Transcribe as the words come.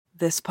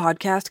This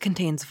podcast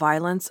contains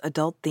violence,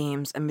 adult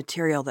themes, and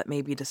material that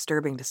may be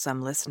disturbing to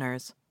some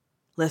listeners.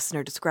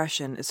 Listener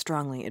discretion is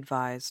strongly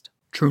advised.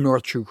 True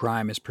North True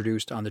Crime is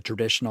produced on the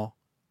traditional,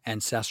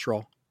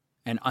 ancestral,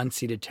 and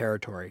unceded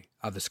territory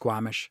of the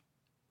Squamish,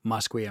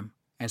 Musqueam,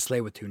 and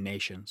Tsleil-Waututh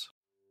nations.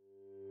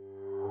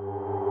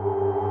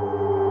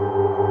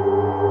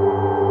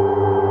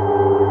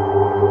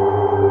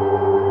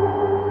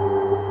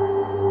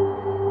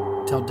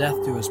 Till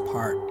death do us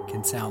part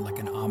can sound like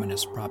an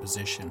ominous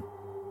proposition.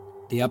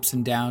 The ups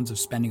and downs of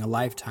spending a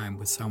lifetime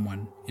with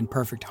someone in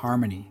perfect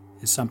harmony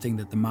is something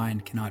that the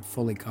mind cannot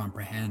fully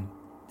comprehend.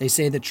 They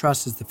say that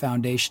trust is the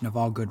foundation of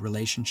all good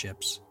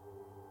relationships.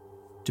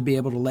 To be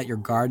able to let your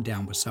guard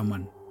down with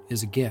someone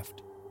is a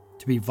gift,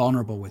 to be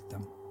vulnerable with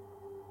them,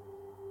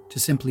 to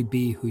simply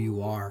be who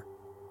you are,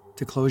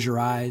 to close your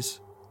eyes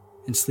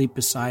and sleep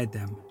beside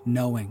them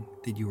knowing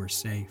that you are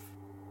safe.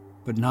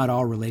 But not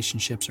all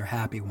relationships are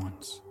happy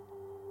ones.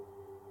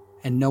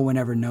 And no one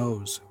ever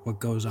knows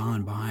what goes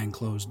on behind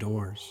closed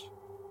doors.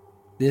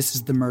 This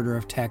is the murder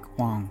of Teck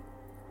Hwang.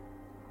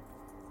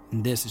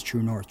 And this is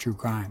True North True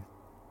Crime.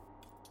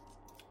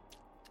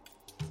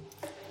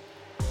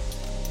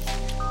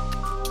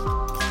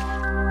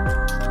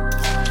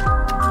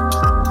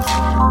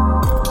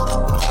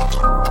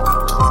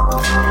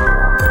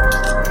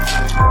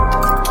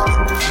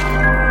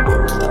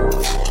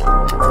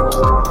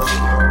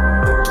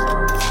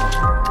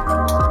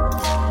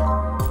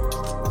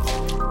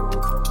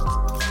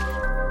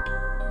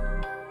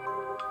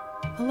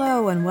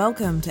 Hello and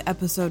welcome to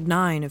episode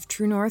 9 of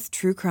True North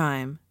True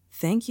Crime.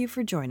 Thank you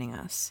for joining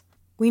us.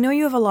 We know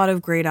you have a lot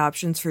of great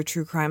options for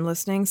true crime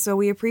listening, so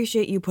we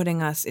appreciate you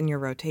putting us in your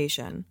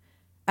rotation.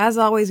 As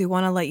always, we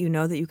want to let you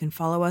know that you can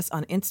follow us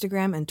on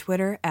Instagram and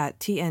Twitter at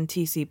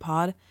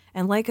TNTCPod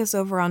and like us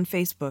over on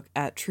Facebook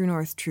at True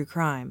North True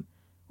Crime.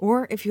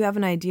 Or if you have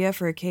an idea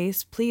for a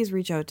case, please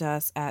reach out to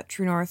us at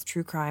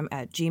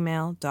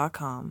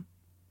truenorthtruecrime@gmail.com.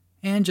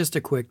 And just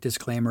a quick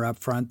disclaimer up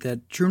front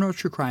that True North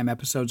True Crime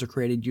episodes are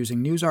created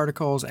using news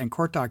articles and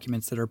court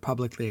documents that are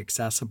publicly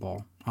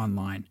accessible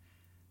online.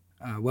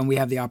 When we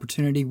have the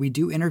opportunity, we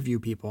do interview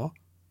people,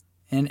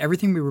 and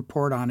everything we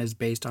report on is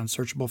based on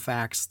searchable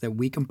facts that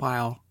we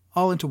compile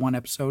all into one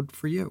episode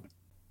for you.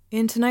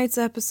 In tonight's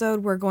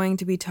episode, we're going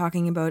to be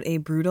talking about a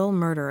brutal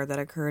murder that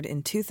occurred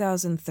in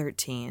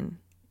 2013.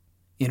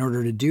 In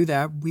order to do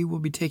that, we will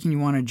be taking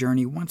you on a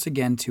journey once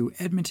again to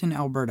Edmonton,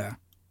 Alberta,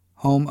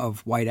 home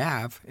of White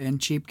Ave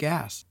and cheap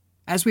gas.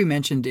 As we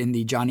mentioned in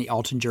the Johnny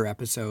Altinger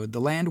episode, the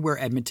land where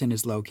Edmonton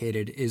is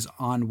located is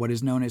on what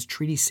is known as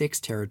Treaty 6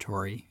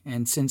 territory,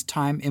 and since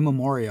time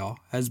immemorial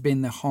has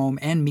been the home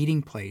and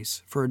meeting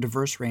place for a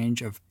diverse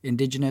range of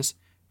Indigenous,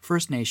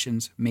 First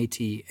Nations,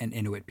 Métis, and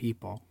Inuit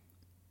people.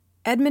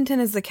 Edmonton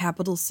is the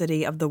capital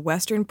city of the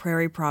Western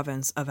Prairie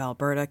Province of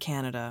Alberta,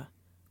 Canada.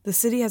 The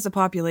city has a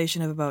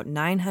population of about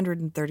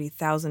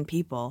 930,000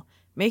 people,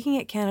 making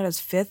it Canada's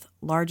 5th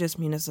largest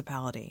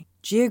municipality.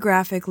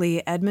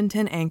 Geographically,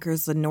 Edmonton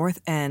anchors the north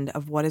end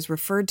of what is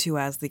referred to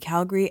as the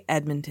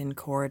Calgary-Edmonton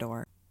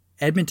corridor.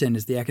 Edmonton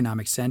is the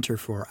economic center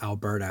for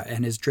Alberta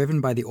and is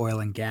driven by the oil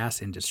and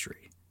gas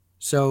industry.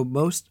 So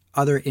most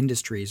other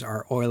industries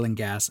are oil and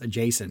gas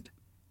adjacent,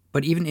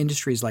 but even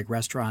industries like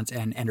restaurants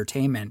and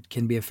entertainment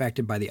can be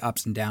affected by the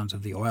ups and downs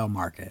of the oil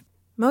market.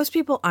 Most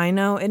people I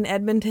know in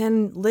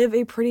Edmonton live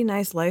a pretty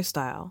nice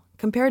lifestyle.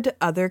 Compared to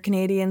other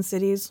Canadian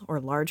cities or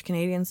large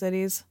Canadian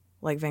cities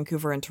like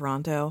Vancouver and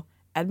Toronto,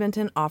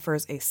 Edmonton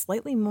offers a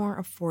slightly more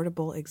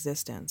affordable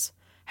existence.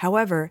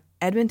 However,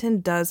 Edmonton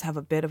does have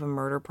a bit of a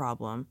murder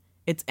problem.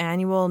 Its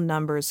annual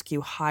numbers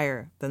skew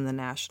higher than the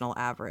national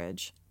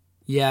average.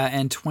 Yeah,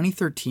 and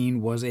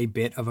 2013 was a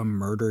bit of a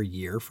murder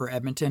year for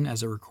Edmonton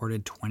as it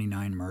recorded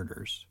 29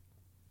 murders.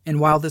 And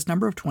while this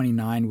number of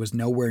 29 was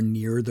nowhere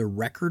near the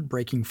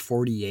record-breaking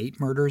 48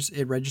 murders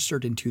it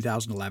registered in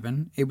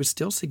 2011, it was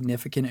still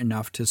significant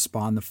enough to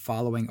spawn the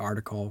following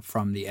article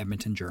from the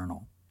Edmonton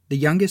Journal. The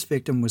youngest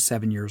victim was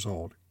 7 years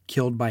old,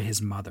 killed by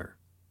his mother.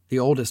 The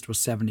oldest was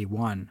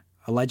 71,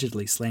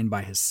 allegedly slain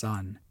by his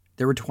son.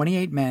 There were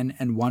 28 men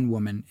and 1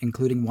 woman,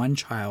 including 1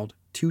 child,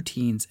 2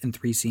 teens, and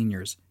 3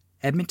 seniors.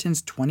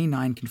 Edmonton's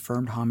 29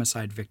 confirmed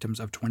homicide victims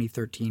of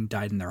 2013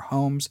 died in their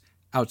homes,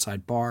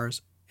 outside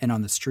bars, and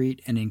on the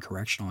street and in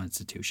correctional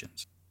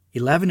institutions.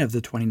 11 of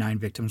the 29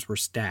 victims were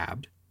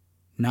stabbed,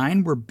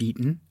 9 were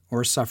beaten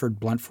or suffered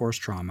blunt force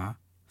trauma,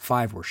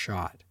 5 were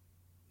shot.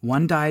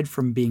 1 died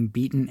from being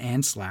beaten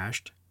and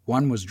slashed,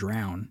 1 was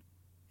drowned,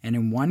 and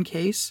in 1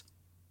 case,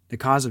 the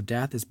cause of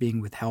death is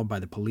being withheld by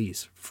the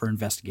police for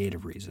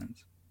investigative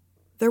reasons.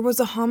 There was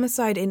a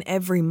homicide in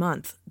every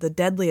month, the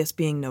deadliest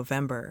being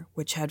November,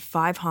 which had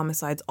 5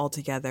 homicides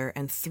altogether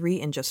and 3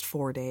 in just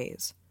 4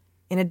 days.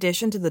 In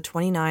addition to the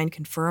 29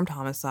 confirmed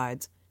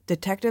homicides,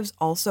 detectives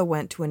also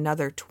went to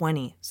another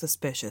 20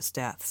 suspicious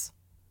deaths.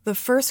 The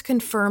first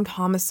confirmed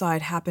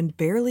homicide happened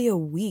barely a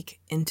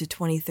week into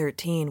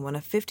 2013 when a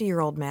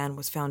 50-year-old man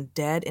was found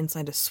dead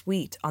inside a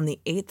suite on the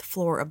 8th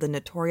floor of the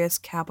notorious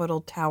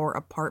Capitol Tower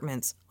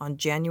Apartments on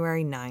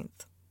January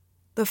 9th.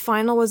 The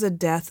final was a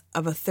death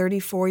of a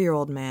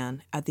 34-year-old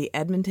man at the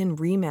Edmonton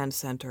Remand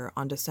Center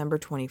on December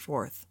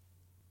 24th.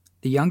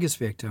 The youngest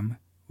victim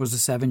was a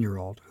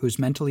 7-year-old whose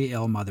mentally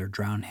ill mother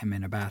drowned him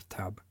in a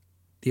bathtub.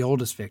 The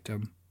oldest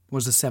victim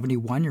was a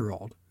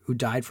 71-year-old who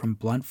died from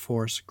blunt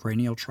force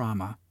cranial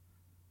trauma.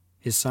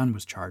 His son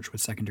was charged with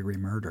second-degree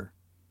murder.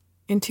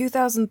 In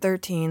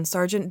 2013,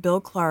 Sergeant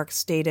Bill Clark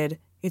stated,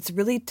 "It's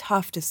really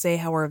tough to say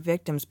how our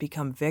victims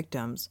become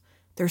victims.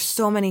 There's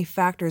so many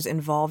factors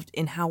involved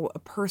in how a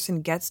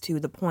person gets to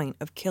the point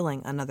of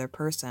killing another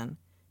person."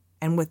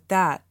 And with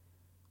that,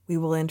 we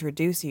will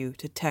introduce you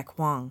to Teck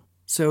Hwang.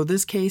 So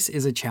this case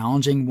is a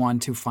challenging one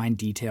to find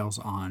details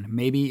on.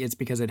 Maybe it's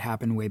because it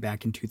happened way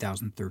back in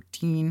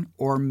 2013,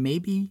 or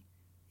maybe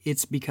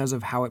it's because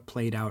of how it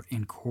played out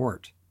in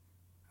court.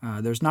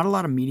 There's not a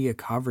lot of media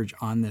coverage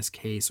on this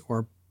case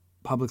or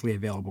publicly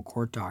available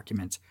court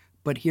documents,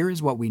 but here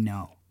is what we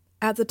know.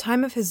 At the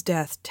time of his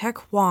death, Teck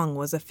Hwang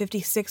was a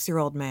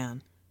 56-year-old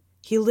man.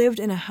 He lived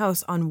in a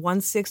house on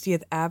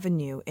 160th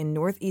Avenue in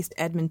northeast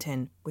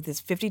Edmonton with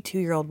his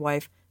 52-year-old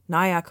wife,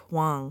 Nyak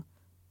Hwang,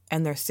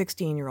 and their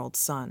 16-year-old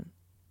son.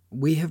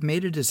 We have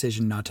made a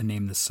decision not to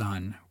name the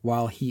son.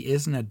 While he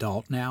is an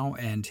adult now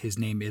and his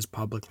name is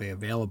publicly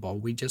available,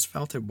 we just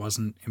felt it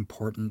wasn't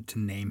important to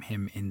name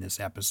him in this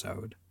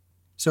episode.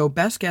 So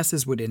best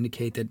guesses would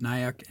indicate that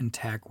Nyak and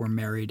Teck were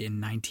married in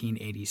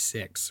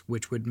 1986,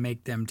 which would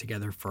make them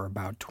together for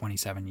about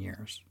 27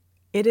 years.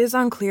 It is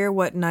unclear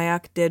what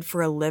Nyak did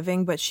for a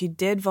living, but she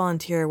did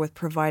volunteer with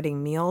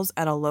providing meals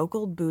at a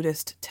local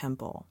Buddhist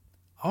temple.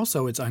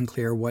 Also, it's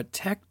unclear what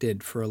Teck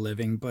did for a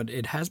living, but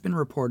it has been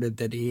reported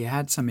that he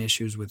had some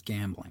issues with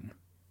gambling.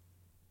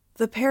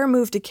 The pair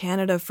moved to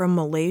Canada from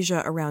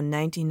Malaysia around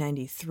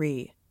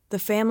 1993. The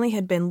family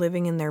had been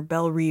living in their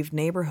Bellerive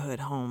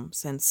neighborhood home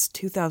since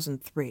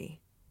 2003.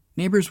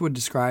 Neighbors would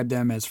describe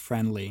them as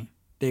friendly.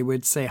 They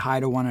would say hi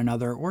to one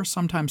another or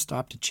sometimes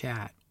stop to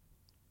chat.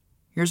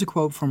 Here's a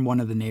quote from one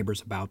of the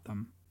neighbors about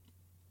them.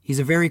 "He's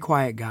a very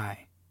quiet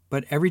guy,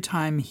 but every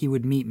time he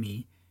would meet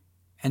me,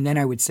 and then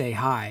I would say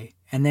hi,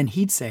 and then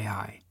he'd say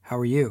hi, how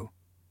are you?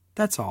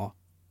 That's all.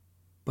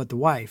 But the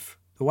wife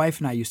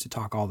and I used to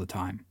talk all the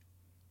time."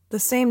 The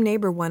same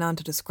neighbor went on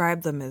to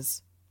describe them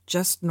as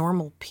just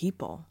normal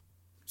people.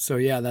 So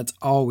yeah, that's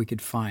all we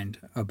could find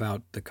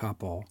about the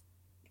couple.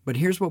 But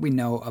here's what we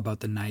know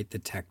about the night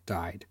that Teck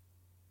died.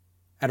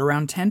 At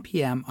around 10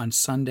 p.m. on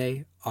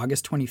Sunday,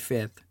 August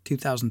 25th,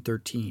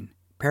 2013,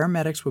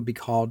 paramedics would be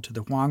called to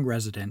the Hwang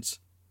residence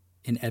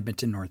in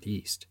Edmonton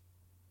Northeast.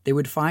 They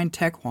would find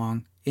Teck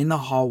Hwang in the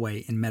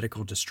hallway in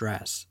medical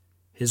distress.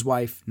 His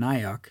wife,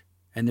 Nyak,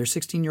 and their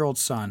 16-year-old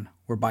son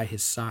were by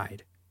his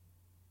side.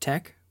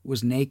 Teck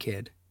was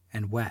naked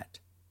and wet.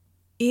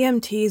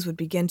 EMTs would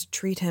begin to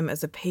treat him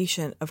as a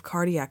patient of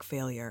cardiac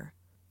failure.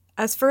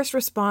 As first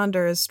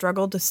responders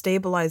struggled to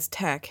stabilize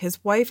Teck,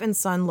 his wife and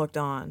son looked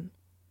on.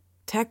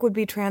 Teck would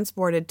be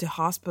transported to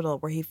hospital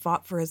where he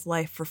fought for his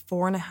life for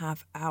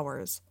 4.5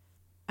 hours.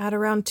 At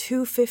around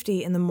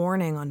 2:50 in the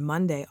morning on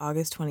Monday,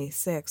 August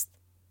 26th,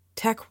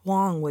 Teck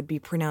Hwang would be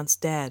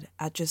pronounced dead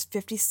at just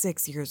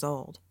 56 years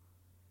old.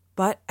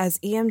 But as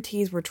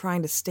EMTs were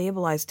trying to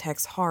stabilize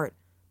Teck's heart,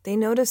 they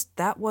noticed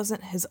that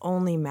wasn't his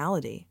only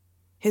malady.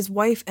 His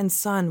wife and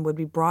son would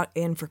be brought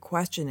in for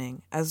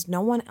questioning, as no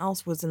one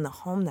else was in the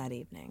home that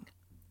evening.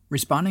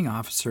 Responding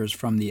officers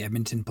from the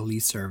Edmonton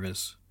Police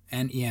Service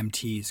and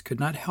EMTs could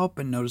not help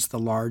but notice the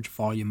large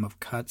volume of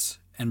cuts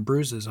and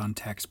bruises on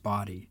Teck's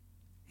body.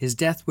 His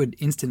death would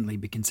instantly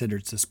be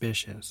considered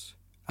suspicious.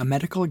 A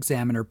medical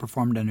examiner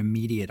performed an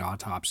immediate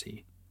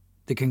autopsy.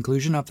 The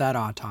conclusion of that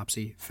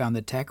autopsy found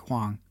that Teck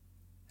Hwang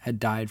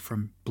had died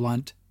from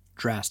blunt,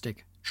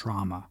 drastic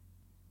trauma.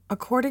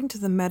 According to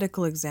the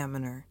medical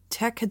examiner,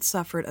 Teck had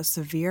suffered a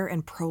severe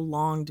and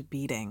prolonged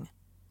beating.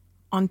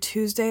 On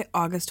Tuesday,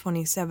 August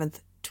 27,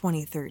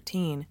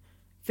 2013,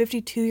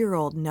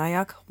 52-year-old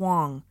Nyak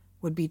Hwang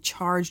would be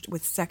charged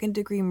with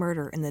second-degree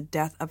murder in the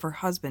death of her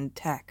husband,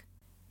 Teck.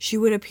 She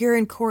would appear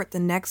in court the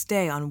next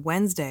day on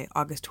Wednesday,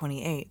 August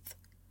 28th.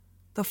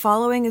 The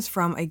following is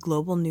from a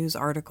Global News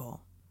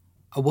article.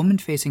 A woman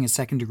facing a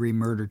second-degree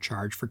murder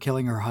charge for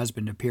killing her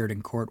husband appeared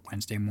in court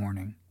Wednesday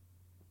morning.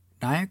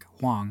 Nyak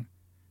Hwang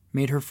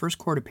made her first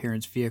court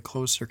appearance via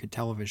closed-circuit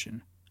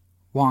television.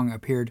 Hwang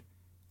appeared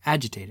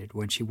agitated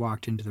when she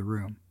walked into the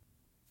room.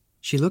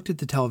 She looked at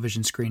the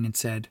television screen and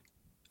said,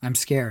 "I'm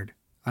scared.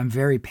 I'm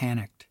very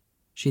panicked."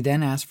 She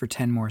then asked for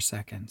 10 more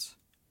seconds.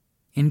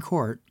 In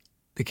court,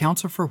 the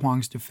counsel for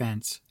Hwang's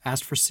defense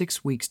asked for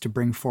 6 weeks to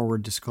bring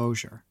forward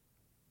disclosure.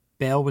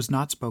 Bail was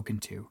not spoken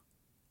to.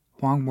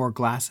 Hwang wore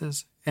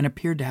glasses and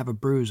appeared to have a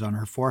bruise on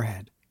her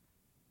forehead.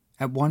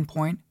 At one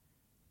point,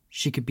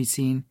 she could be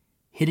seen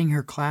hitting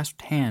her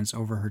clasped hands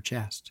over her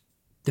chest.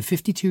 The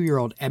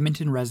 52-year-old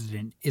Edmonton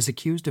resident is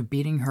accused of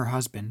beating her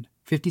husband,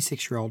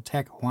 56-year-old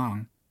Teck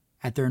Hwang,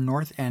 at their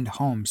North End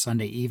home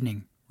Sunday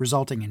evening,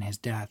 resulting in his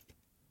death.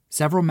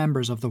 Several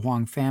members of the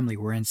Hwang family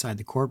were inside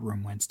the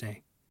courtroom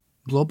Wednesday.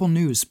 Global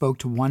News spoke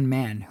to one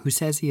man who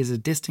says he is a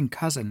distant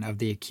cousin of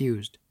the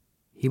accused.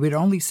 He would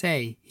only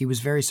say he was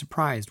very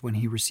surprised when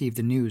he received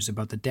the news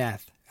about the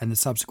death and the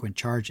subsequent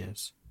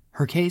charges.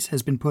 Her case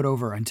has been put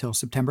over until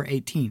September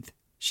 18th.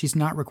 She's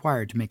not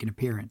required to make an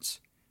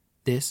appearance.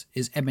 This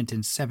is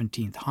Edmonton's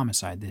 17th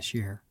homicide this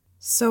year.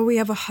 So we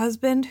have a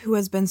husband who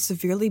has been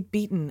severely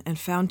beaten and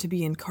found to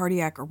be in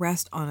cardiac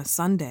arrest on a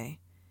Sunday.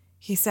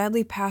 He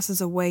sadly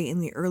passes away in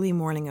the early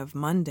morning of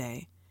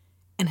Monday,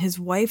 and his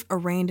wife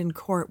arraigned in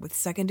court with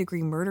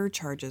second-degree murder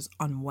charges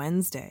on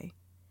Wednesday.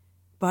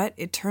 But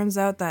it turns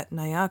out that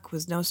Nayuk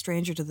was no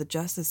stranger to the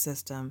justice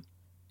system,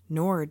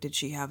 nor did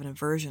she have an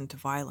aversion to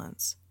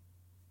violence.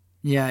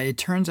 Yeah, it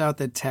turns out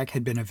that Teck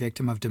had been a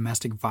victim of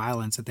domestic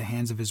violence at the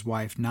hands of his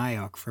wife,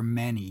 Nayuk, for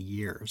many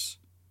years.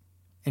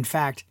 In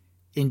fact,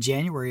 in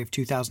January of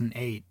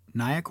 2008,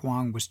 Teck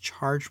Hwang was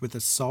charged with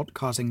assault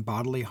causing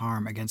bodily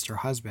harm against her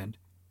husband,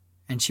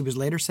 and she was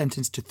later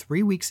sentenced to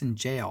 3 weeks in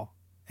jail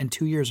and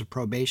 2 years of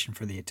probation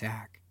for the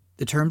attack.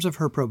 The terms of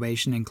her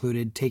probation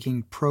included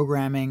taking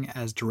programming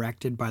as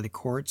directed by the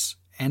courts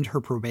and her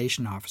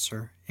probation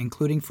officer,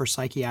 including for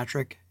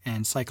psychiatric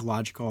and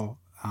psychological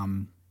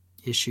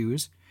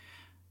issues,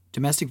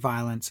 domestic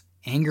violence,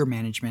 anger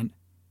management,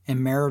 and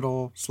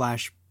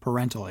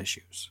marital/parental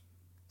issues.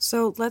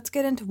 So let's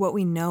get into what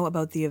we know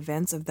about the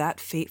events of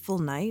that fateful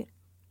night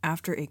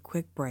after a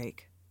quick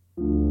break.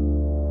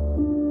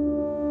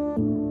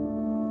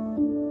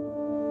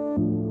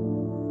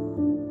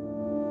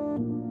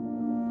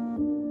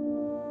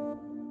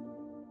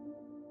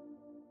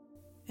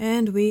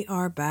 And we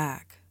are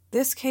back.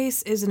 This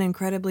case is an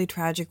incredibly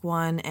tragic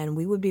one, and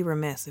we would be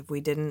remiss if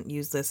we didn't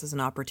use this as an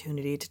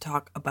opportunity to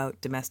talk about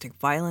domestic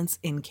violence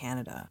in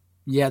Canada.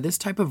 Yeah, this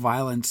type of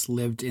violence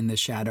lived in the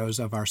shadows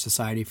of our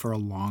society for a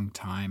long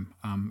time,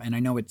 and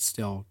I know it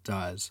still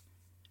does.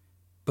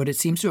 But it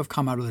seems to have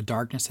come out of the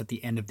darkness at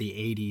the end of the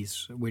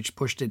 80s, which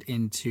pushed it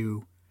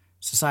into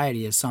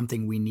society as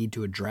something we need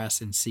to address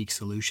and seek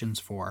solutions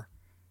for.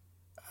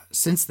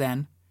 Since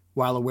then,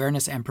 while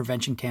awareness and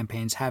prevention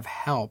campaigns have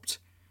helped,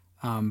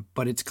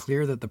 but it's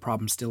clear that the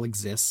problem still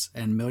exists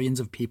and millions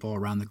of people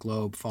around the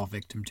globe fall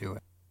victim to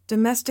it.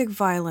 Domestic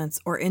violence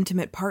or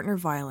intimate partner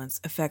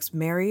violence affects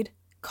married,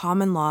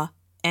 common law,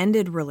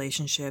 ended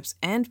relationships,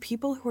 and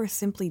people who are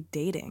simply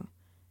dating.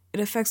 It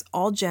affects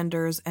all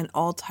genders and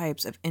all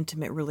types of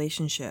intimate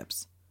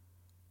relationships.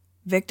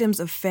 Victims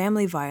of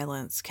family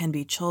violence can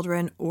be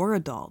children or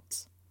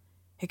adults.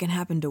 It can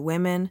happen to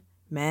women,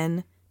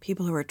 men,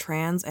 people who are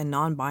trans and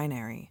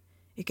non-binary.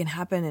 It can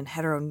happen in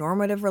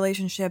heteronormative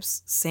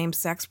relationships,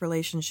 same-sex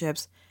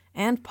relationships,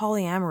 and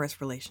polyamorous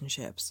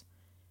relationships.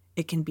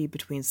 It can be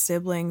between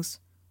siblings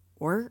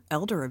or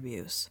elder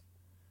abuse.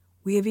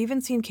 We have even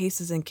seen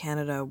cases in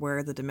Canada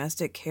where the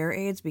domestic care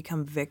aides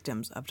become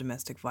victims of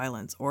domestic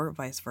violence or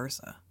vice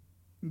versa.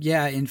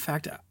 Yeah, in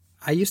fact,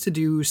 I used to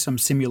do some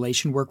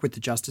simulation work with the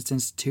Justice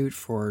Institute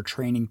for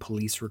training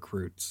police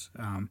recruits.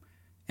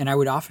 And I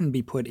would often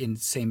be put in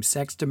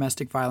same-sex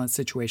domestic violence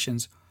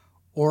situations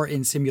or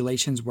in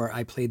simulations where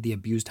I played the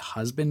abused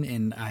husband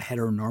in a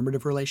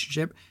heteronormative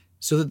relationship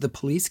so that the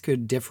police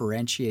could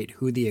differentiate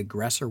who the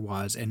aggressor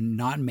was and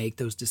not make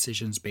those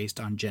decisions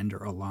based on gender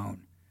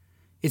alone.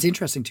 It's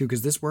interesting, too,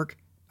 because this work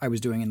I was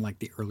doing in like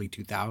the early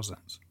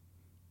 2000s.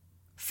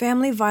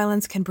 Family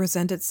violence can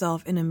present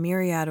itself in a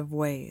myriad of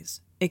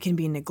ways. It can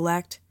be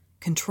neglect,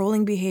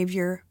 controlling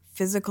behavior,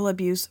 physical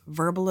abuse,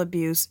 verbal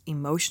abuse,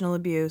 emotional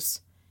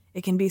abuse.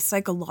 It can be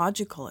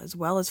psychological as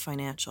well as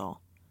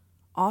financial.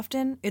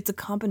 Often, it's a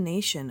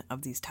combination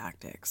of these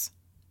tactics.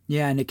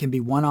 Yeah, and it can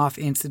be one-off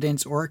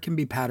incidents or it can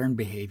be pattern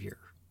behavior.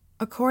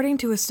 According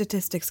to a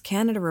Statistics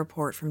Canada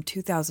report from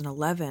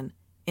 2011,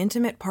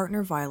 intimate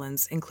partner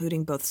violence,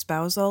 including both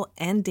spousal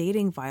and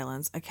dating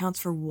violence, accounts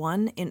for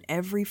 1 in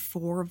every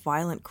 4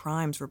 violent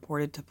crimes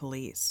reported to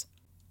police.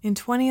 In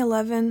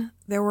 2011,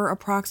 there were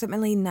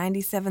approximately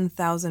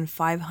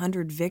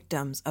 97,500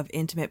 victims of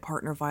intimate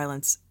partner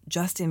violence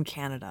just in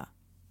Canada.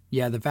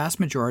 Yeah, the vast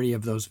majority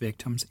of those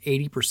victims,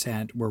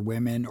 80%, were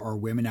women or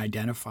women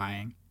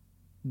identifying.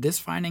 This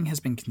finding has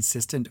been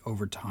consistent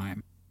over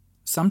time.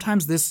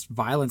 Sometimes this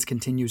violence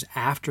continues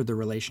after the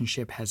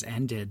relationship has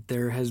ended.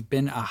 There has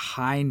been a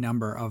high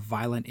number of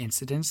violent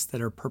incidents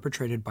that are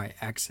perpetrated by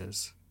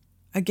exes.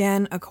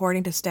 Again,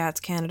 according to Stats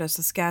Canada,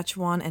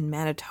 Saskatchewan and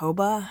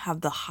Manitoba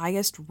have the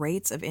highest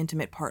rates of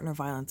intimate partner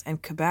violence,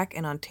 and Quebec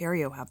and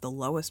Ontario have the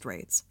lowest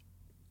rates.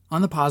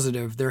 On the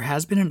positive, there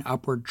has been an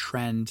upward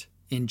trend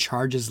in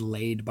charges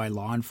laid by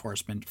law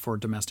enforcement for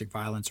domestic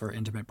violence or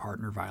intimate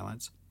partner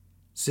violence.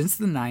 Since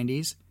the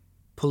 90s,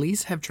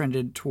 police have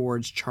trended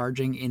towards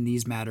charging in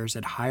these matters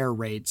at higher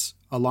rates,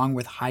 along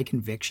with high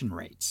conviction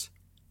rates.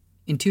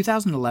 In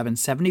 2011,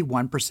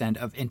 71%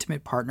 of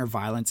intimate partner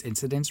violence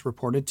incidents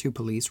reported to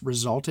police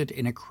resulted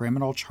in a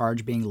criminal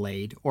charge being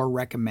laid or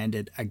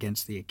recommended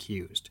against the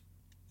accused.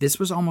 This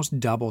was almost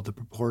double the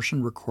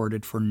proportion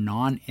recorded for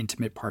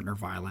non-intimate partner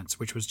violence,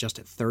 which was just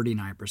at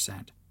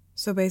 39%.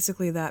 So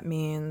basically that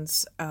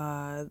means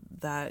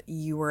that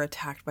you were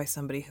attacked by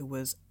somebody who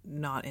was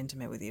not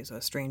intimate with you, so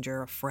a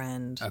stranger, a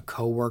friend. A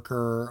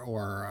coworker,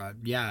 or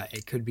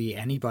it could be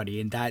anybody,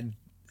 and that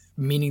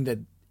meaning that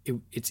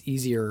it's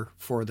easier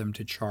for them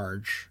to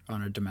charge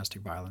on a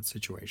domestic violence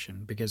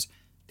situation because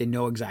they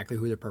know exactly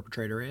who the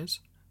perpetrator is.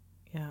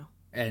 Yeah.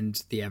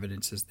 And the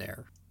evidence is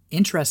there.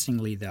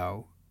 Interestingly,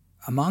 though,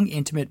 among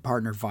intimate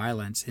partner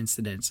violence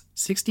incidents,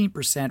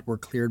 16% were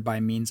cleared by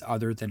means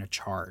other than a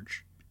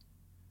charge.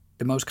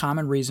 The most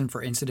common reason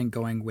for incident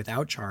going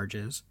without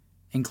charges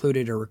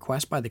included a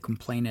request by the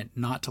complainant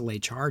not to lay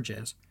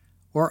charges,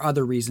 or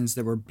other reasons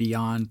that were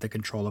beyond the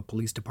control of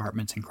police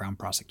departments and Crown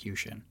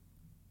prosecution.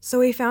 So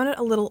we found it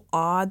a little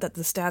odd that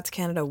the Stats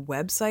Canada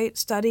website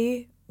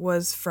study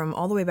was from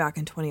all the way back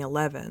in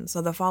 2011.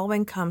 So the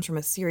following comes from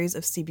a series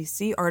of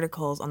CBC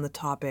articles on the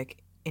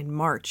topic in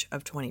March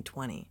of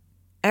 2020.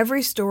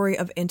 Every story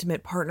of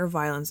intimate partner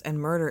violence and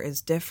murder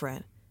is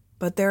different,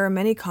 but there are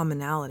many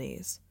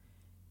commonalities.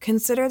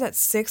 Consider that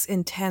 6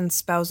 in 10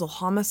 spousal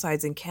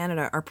homicides in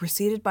Canada are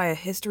preceded by a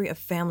history of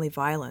family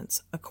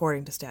violence,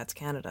 according to Stats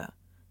Canada.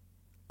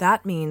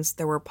 That means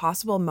there were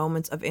possible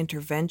moments of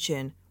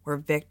intervention where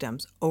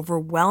victims,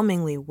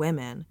 overwhelmingly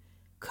women,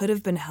 could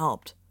have been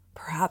helped,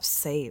 perhaps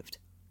saved.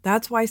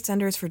 That's why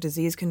Centers for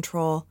Disease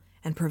Control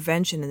and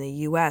Prevention in the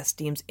U.S.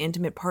 deems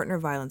intimate partner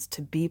violence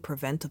to be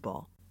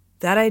preventable.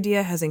 That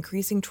idea has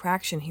increasing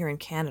traction here in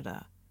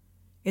Canada.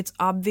 It's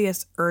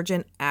obvious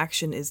urgent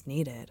action is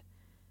needed.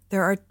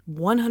 There are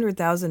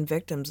 100,000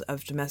 victims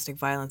of domestic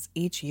violence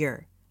each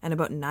year, and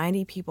about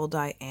 90 people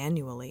die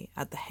annually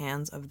at the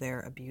hands of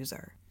their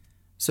abuser.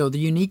 So the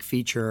unique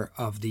feature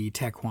of the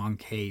Teck Hwang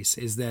case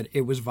is that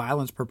it was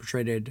violence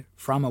perpetrated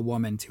from a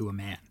woman to a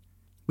man.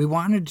 We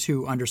wanted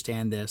to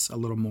understand this a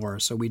little more,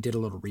 so we did a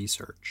little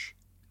research.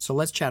 So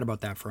let's chat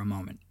about that for a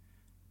moment.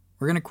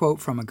 We're going to quote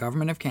from a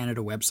Government of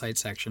Canada website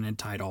section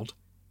entitled,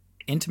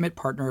 Intimate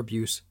Partner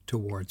Abuse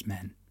Towards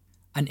Men.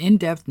 An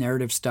in-depth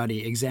narrative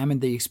study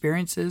examined the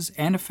experiences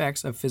and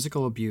effects of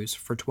physical abuse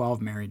for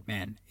 12 married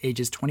men,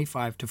 ages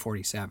 25 to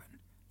 47.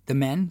 The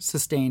men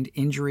sustained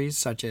injuries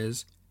such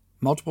as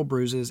multiple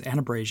bruises and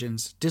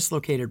abrasions,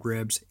 dislocated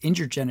ribs,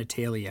 injured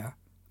genitalia,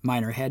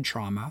 minor head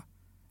trauma,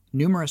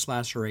 numerous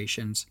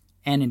lacerations,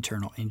 and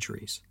internal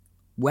injuries.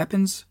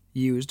 Weapons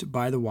used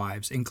by the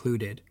wives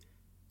included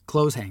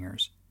clothes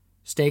hangers,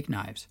 steak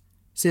knives,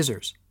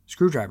 scissors,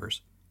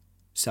 screwdrivers,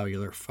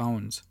 cellular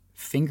phones,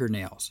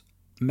 fingernails,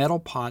 metal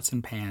pots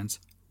and pans,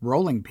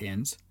 rolling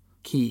pins,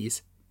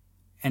 keys,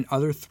 and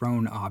other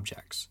thrown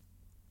objects.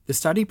 The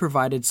study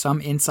provided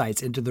some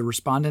insights into the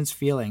respondents'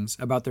 feelings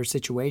about their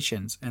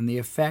situations and the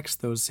effects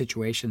those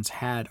situations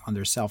had on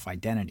their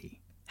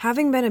self-identity.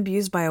 Having been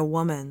abused by a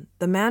woman,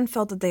 the man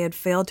felt that they had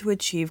failed to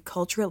achieve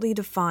culturally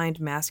defined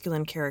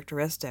masculine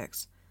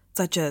characteristics,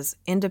 such as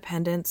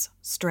independence,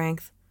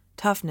 strength,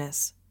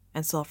 toughness,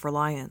 and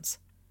self-reliance.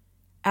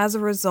 As a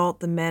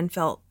result, the men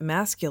felt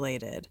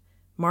emasculated,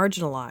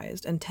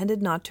 marginalized, and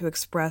tended not to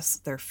express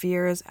their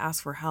fears,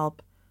 ask for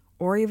help,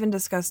 or even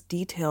discuss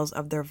details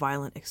of their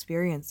violent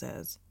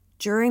experiences.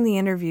 During the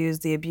interviews,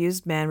 the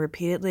abused men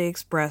repeatedly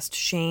expressed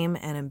shame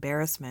and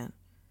embarrassment.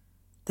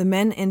 The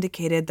men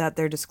indicated that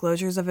their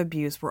disclosures of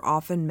abuse were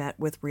often met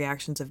with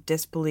reactions of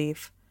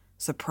disbelief,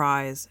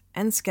 surprise,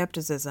 and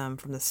skepticism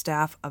from the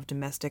staff of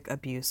domestic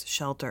abuse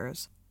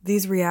shelters.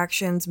 These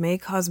reactions may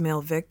cause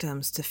male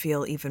victims to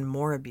feel even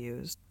more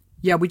abused.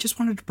 Yeah, we just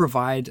wanted to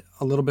provide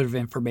a little bit of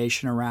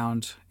information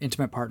around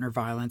intimate partner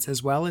violence,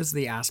 as well as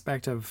the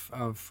aspect of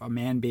a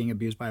man being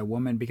abused by a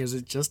woman, because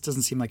it just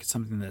doesn't seem like it's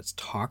something that's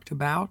talked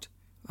about.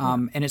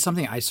 And it's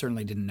something I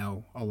certainly didn't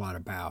know a lot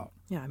about.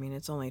 Yeah, I mean,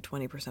 it's only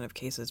 20% of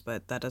cases,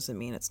 but that doesn't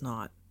mean it's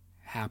not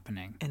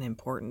happening and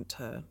important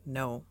to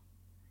know.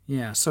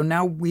 Yeah, so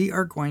now we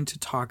are going to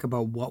talk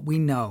about what we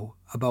know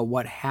about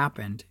what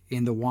happened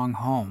in the Hwang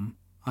home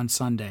on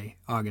Sunday,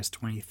 August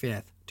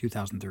 25th,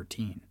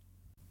 2013.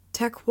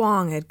 Teck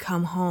Hwang had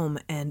come home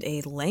and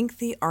a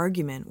lengthy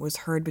argument was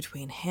heard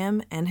between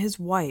him and his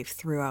wife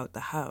throughout the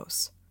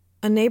house.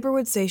 A neighbor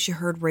would say she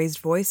heard raised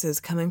voices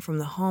coming from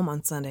the home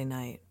on Sunday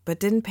night, but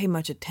didn't pay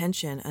much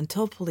attention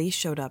until police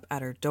showed up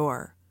at her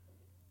door.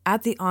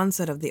 At the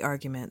onset of the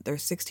argument, their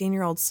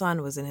 16-year-old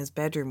son was in his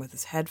bedroom with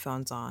his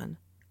headphones on.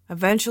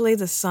 Eventually,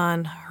 the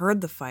son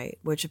heard the fight,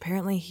 which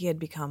apparently he had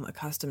become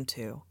accustomed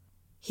to.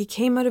 He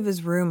came out of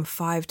his room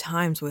 5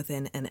 times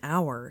within an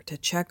hour to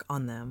check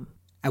on them.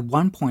 At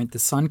one point, the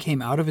son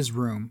came out of his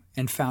room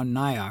and found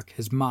Nayok,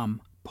 his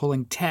mom,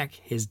 pulling Teck,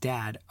 his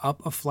dad,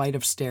 up a flight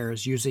of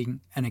stairs using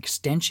an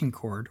extension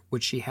cord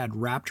which she had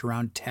wrapped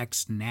around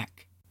Teck's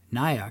neck.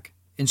 Nayok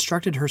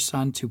instructed her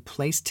son to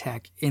place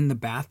Teck in the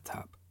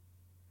bathtub.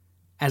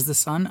 As the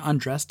son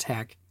undressed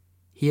Teck,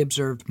 he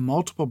observed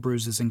multiple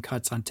bruises and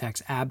cuts on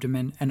Teck's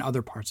abdomen and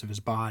other parts of his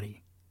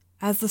body.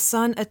 As the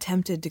son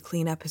attempted to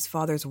clean up his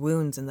father's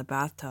wounds in the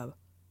bathtub,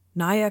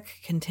 Nayok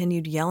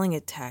continued yelling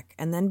at Teck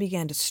and then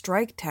began to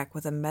strike Teck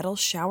with a metal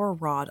shower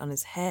rod on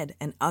his head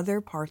and other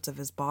parts of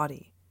his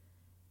body.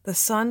 The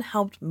son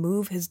helped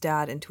move his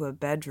dad into a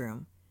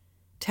bedroom.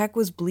 Teck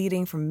was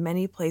bleeding from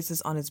many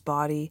places on his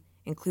body,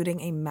 including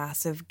a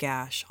massive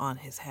gash on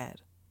his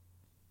head.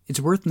 It's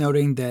worth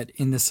noting that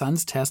in the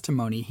son's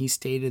testimony, he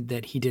stated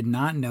that he did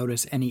not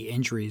notice any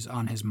injuries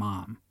on his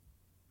mom.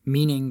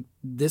 meaning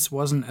this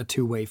wasn't a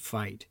two-way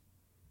fight.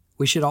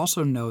 We should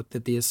also note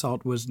that the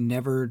assault was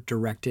never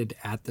directed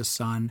at the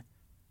son,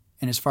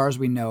 and as far as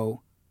we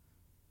know,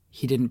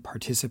 he didn't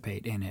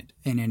participate in it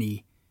in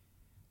any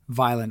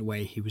violent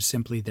way. He was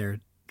simply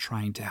there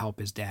trying to help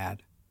his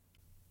dad.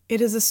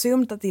 It is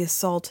assumed that the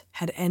assault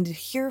had ended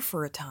here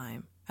for a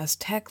time, as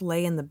Teck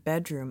lay in the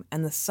bedroom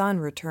and the son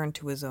returned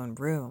to his own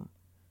room.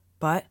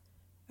 But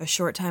a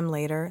short time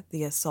later,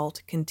 the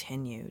assault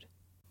continued.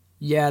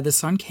 Yeah, the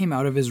son came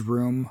out of his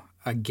room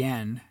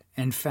again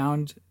and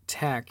found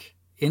Teck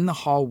in the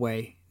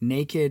hallway,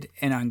 naked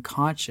and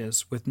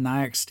unconscious, with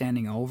Nyack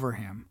standing over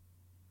him.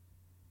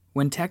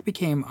 When Teck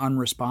became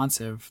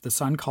unresponsive, the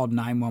son called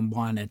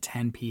 911 at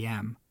 10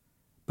 p.m.,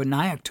 but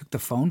Nyack took the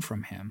phone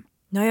from him.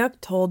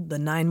 Nyack told the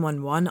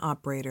 911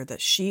 operator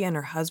that she and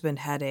her husband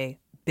had a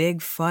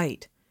big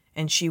fight,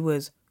 and she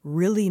was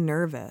really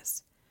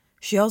nervous.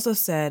 She also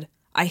said,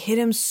 "I hit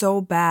him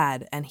so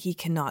bad, and he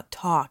cannot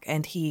talk,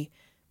 and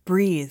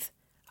breathe.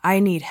 I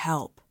need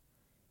help."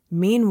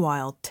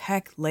 Meanwhile,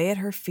 Teck lay at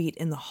her feet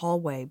in the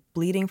hallway,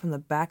 bleeding from the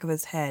back of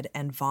his head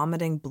and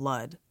vomiting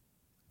blood.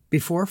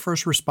 Before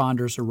first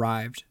responders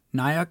arrived,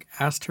 Nyack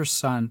asked her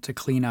son to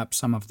clean up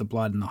some of the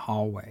blood in the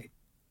hallway.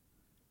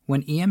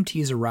 When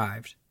EMTs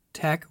arrived,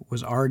 Teck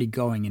was already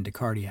going into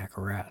cardiac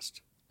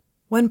arrest.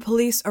 When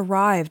police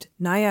arrived,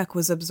 Nyack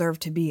was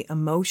observed to be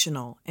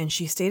emotional, and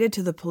she stated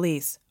to the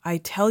police, "I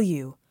tell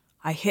you,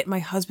 I hit my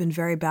husband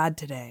very bad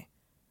today."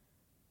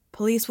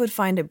 Police would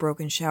find a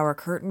broken shower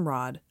curtain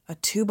rod, a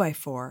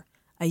 2x4,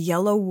 a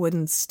yellow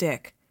wooden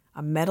stick,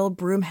 a metal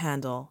broom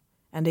handle,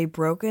 and a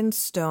broken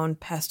stone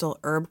pestle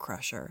herb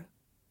crusher.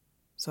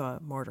 So a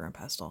mortar and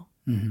pestle.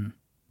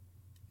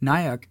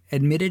 Nyack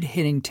admitted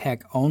hitting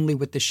Teck only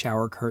with the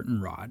shower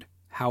curtain rod.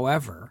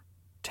 However,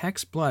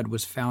 Teck's blood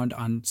was found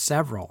on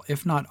several,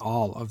 if not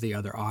all, of the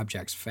other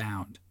objects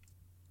found.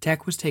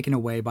 Teck was taken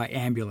away by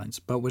ambulance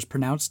but was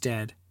pronounced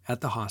dead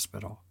at the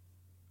hospital.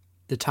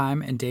 The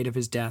time and date of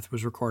his death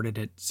was recorded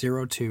at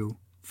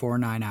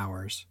 02:49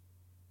 hours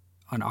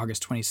on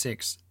August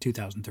 26,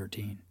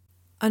 2013.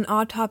 An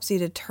autopsy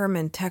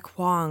determined Teck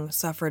Hwang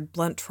suffered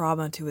blunt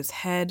trauma to his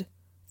head,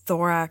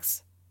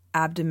 thorax,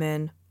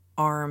 abdomen,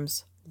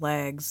 arms,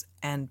 legs,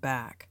 and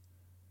back.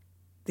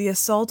 The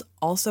assault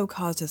also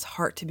caused his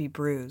heart to be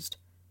bruised,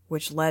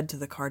 which led to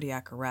the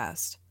cardiac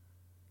arrest.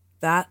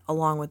 That,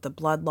 along with the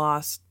blood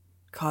loss,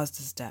 caused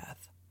his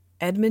death.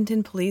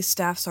 Edmonton Police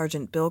Staff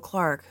Sergeant Bill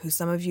Clark, who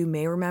some of you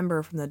may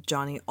remember from the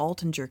Johnny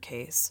Altinger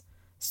case,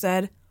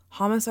 said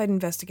homicide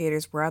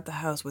investigators were at the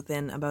house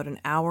within about an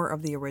hour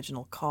of the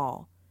original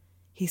call.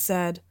 He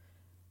said,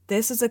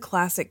 "This is a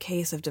classic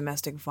case of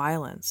domestic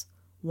violence,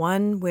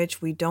 one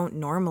which we don't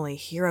normally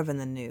hear of in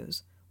the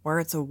news, where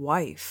it's a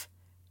wife,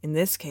 in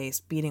this case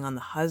beating on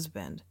the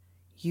husband.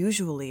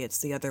 Usually it's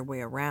the other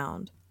way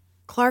around."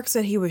 Clark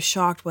said he was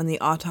shocked when the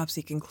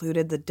autopsy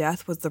concluded the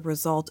death was the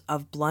result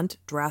of blunt,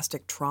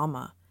 drastic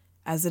trauma,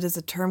 as it is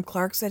a term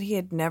Clark said he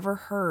had never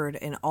heard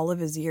in all of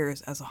his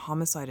years as a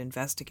homicide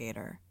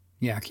investigator.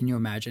 Yeah, can you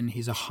imagine?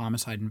 He's a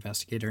homicide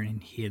investigator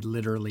and he had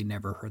literally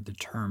never heard the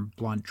term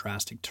blunt,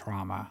 drastic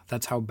trauma.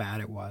 That's how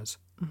bad it was.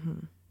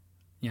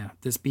 Yeah,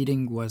 this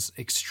beating was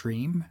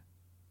extreme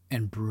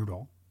and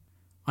brutal.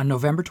 On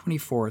November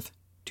 24th,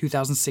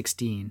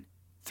 2016,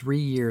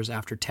 3 years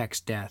after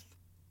Teck's death,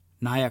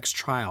 Nyack's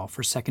trial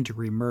for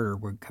second-degree murder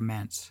would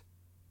commence.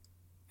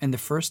 And the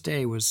first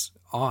day was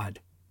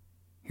odd.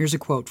 Here's a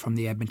quote from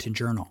the Edmonton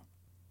Journal.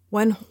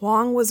 When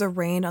Hwang was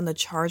arraigned on the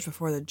charge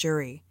before the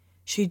jury,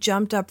 she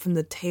jumped up from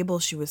the table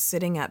she was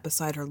sitting at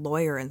beside her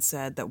lawyer and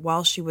said that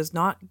while she was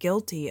not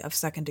guilty of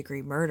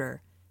second-degree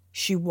murder,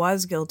 she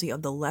was guilty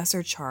of the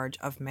lesser charge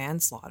of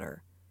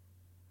manslaughter.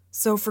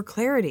 So for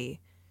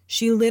clarity,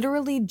 she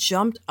literally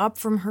jumped up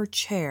from her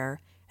chair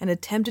and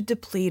attempted to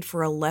plead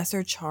for a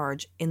lesser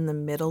charge in the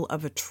middle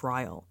of a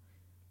trial.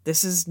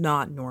 This is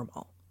not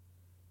normal.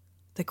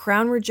 The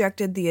Crown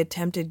rejected the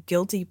attempted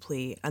guilty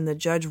plea, and the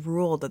judge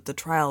ruled that the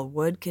trial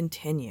would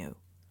continue.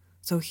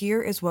 So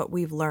here is what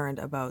we've learned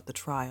about the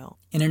trial.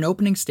 In an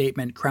opening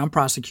statement, Crown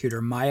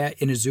Prosecutor Maya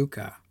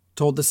Inuzuka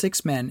told the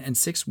 6 men and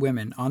 6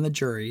 women on the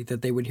jury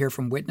that they would hear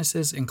from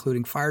witnesses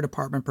including fire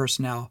department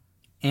personnel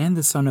and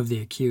the son of the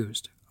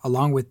accused,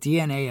 along with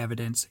DNA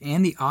evidence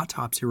and the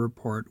autopsy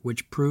report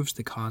which proves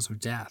the cause of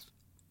death.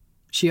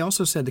 She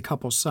also said the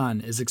couple's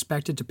son is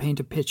expected to paint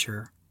a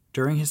picture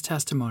during his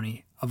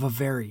testimony of a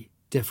very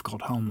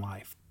difficult home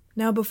life.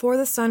 Now, before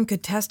the son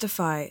could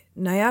testify,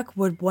 Nyack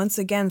would once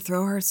again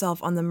throw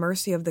herself on the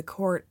mercy of the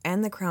court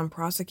and the Crown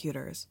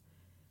prosecutors.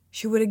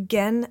 She would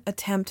again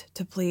attempt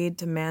to plead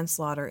to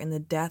manslaughter in the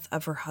death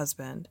of her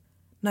husband.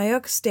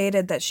 Nyack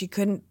stated that she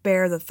couldn't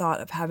bear the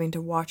thought of having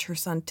to watch her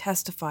son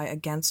testify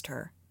against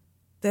her.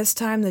 This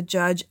time, the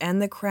judge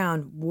and the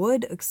Crown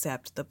would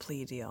accept the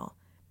plea deal,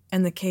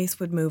 and the case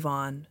would move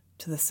on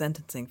to the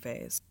sentencing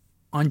phase.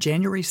 On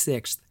January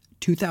 6,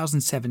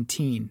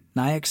 2017,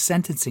 Nyack's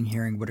sentencing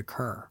hearing would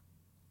occur.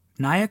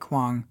 Teck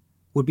Hwang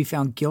would be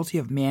found guilty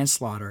of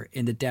manslaughter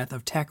in the death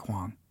of Teck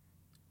Hwang.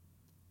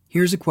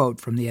 Here's a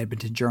quote from the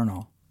Edmonton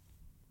Journal.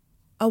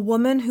 A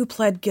woman who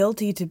pled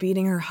guilty to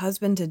beating her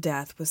husband to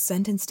death was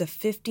sentenced to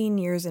 15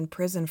 years in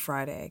prison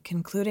Friday,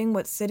 concluding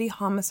what City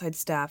Homicide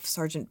Staff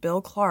Sergeant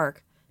Bill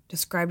Clark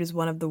described as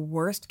one of the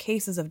worst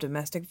cases of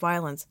domestic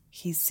violence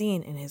he's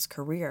seen in his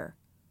career.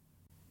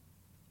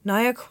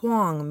 Teck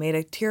Hwang made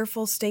a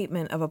tearful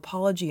statement of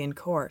apology in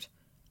court,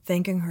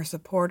 thanking her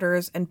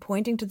supporters and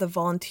pointing to the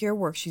volunteer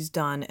work she's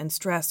done and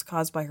stress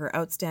caused by her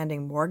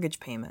outstanding mortgage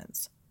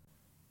payments.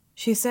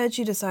 She said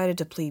she decided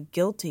to plead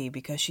guilty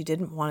because she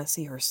didn't want to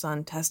see her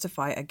son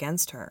testify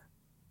against her.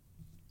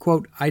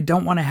 Quote, "I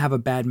don't want to have a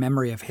bad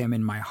memory of him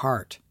in my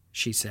heart,"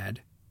 she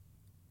said.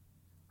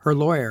 Her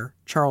lawyer,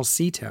 Charles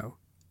Cito,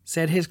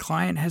 said his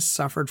client has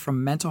suffered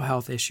from mental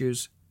health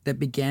issues that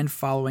began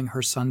following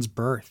her son's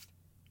birth,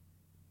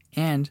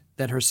 and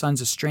that her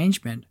son's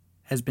estrangement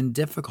has been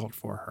difficult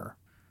for her.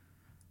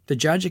 The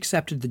judge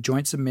accepted the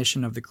joint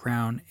submission of the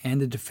Crown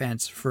and the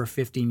defense for a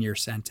 15-year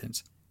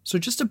sentence. So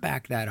just to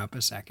back that up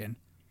a second,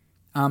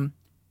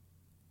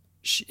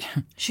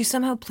 she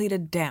somehow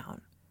pleaded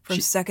down from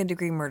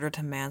second-degree murder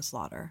to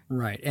manslaughter.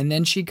 Right. And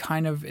then she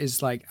kind of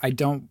is like, I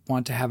don't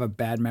want to have a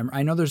bad memory.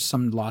 I know there's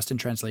some lost in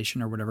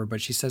translation or whatever, but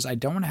she says, I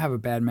don't want to have a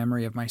bad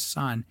memory of my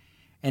son.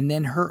 And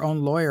then her own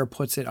lawyer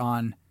puts it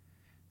on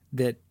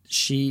that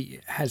she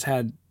has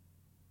had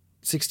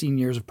 16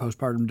 years of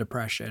postpartum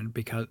depression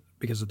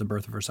because of the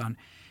birth of her son.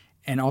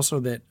 And also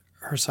that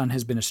her son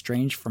has been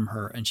estranged from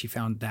her and she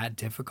found that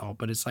difficult.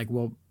 But it's like,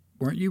 well,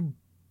 weren't you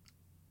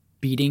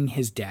beating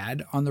his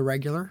dad on the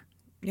regular?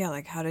 Yeah,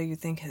 like how do you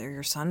think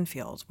your son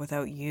feels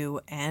without you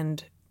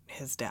and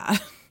his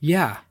dad?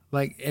 Yeah,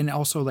 like, and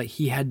also like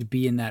he had to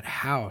be in that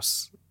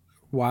house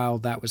while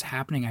that was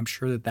happening. I'm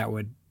sure that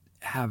would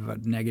have a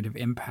negative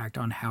impact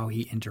on how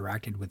he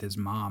interacted with his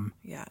mom.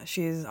 Yeah,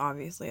 she's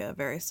obviously a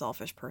very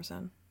selfish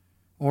person.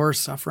 Or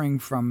suffering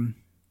from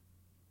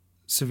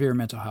severe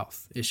mental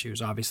health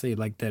issues, obviously,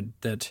 like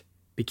that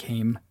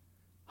became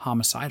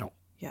homicidal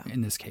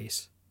in this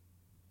case.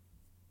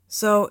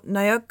 So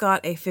Teck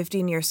got a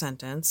 15-year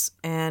sentence,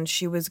 and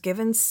she was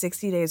given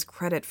 60 days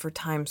credit for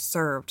time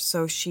served,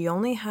 so she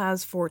only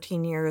has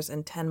 14 years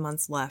and 10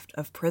 months left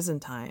of prison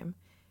time.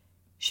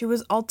 She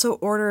was also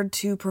ordered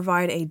to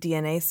provide a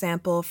DNA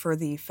sample for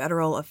the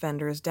Federal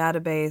Offenders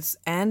Database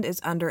and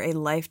is under a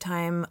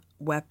lifetime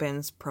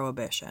weapons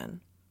prohibition.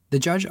 The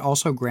judge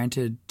also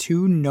granted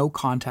 2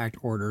 no-contact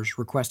orders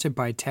requested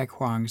by Teck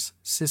Hwang's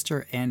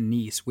sister and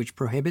niece, which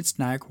prohibits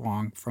Teck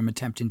Hwang from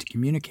attempting to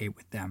communicate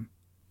with them.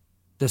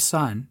 The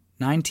son,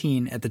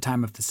 19 at the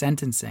time of the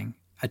sentencing,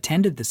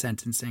 attended the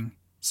sentencing,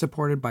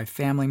 supported by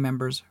family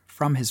members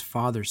from his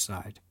father's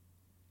side.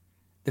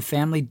 The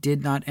family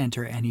did not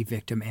enter any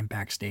victim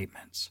impact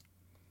statements.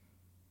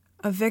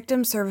 A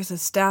victim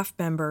services staff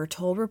member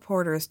told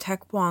reporters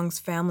Teck Hwang's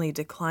family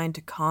declined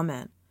to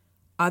comment,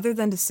 other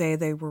than to say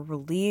they were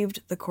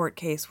relieved the court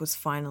case was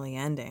finally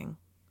ending.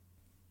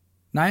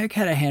 Teck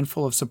had a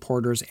handful of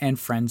supporters and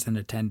friends in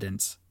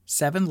attendance.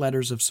 7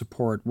 letters of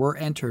support were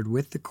entered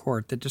with the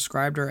court that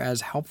described her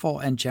as helpful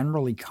and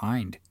generally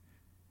kind.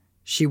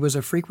 She was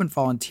a frequent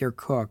volunteer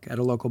cook at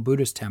a local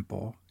Buddhist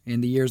temple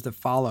in the years that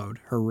followed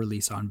her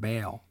release on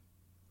bail.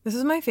 This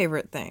is my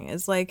favorite thing,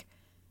 is like,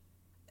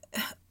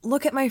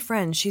 look at my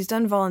friend, she's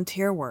done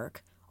volunteer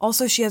work.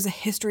 Also, she has a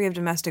history of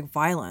domestic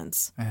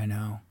violence. I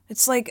know.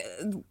 It's like,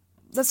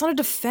 that's not a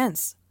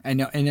defense. I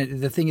know, and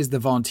the thing is, the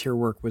volunteer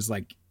work was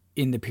like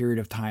in the period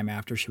of time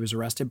after she was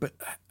arrested. But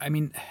I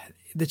mean,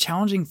 the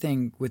challenging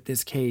thing with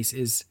this case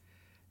is,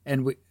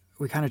 and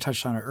we kind of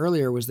touched on it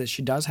earlier, was that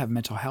she does have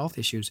mental health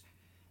issues.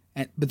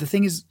 But the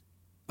thing is,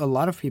 a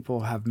lot of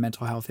people have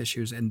mental health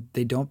issues and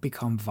they don't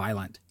become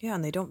violent. Yeah,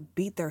 and they don't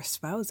beat their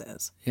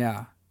spouses.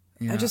 Yeah.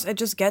 It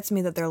just gets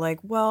me that they're like,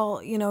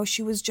 well, you know,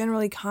 she was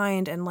generally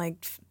kind and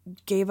like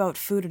gave out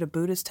food at a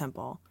Buddhist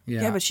temple.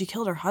 Yeah, but she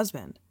killed her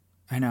husband.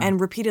 I know. And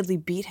repeatedly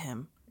beat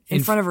him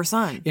in front of her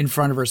son. In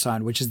front of her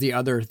son, which is the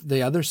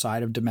other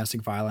side of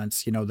domestic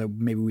violence, you know, that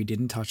maybe we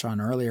didn't touch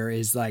on earlier,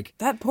 is like,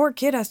 that poor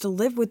kid has to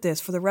live with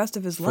this for the rest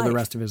of his life. For the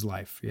rest of his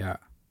life, yeah.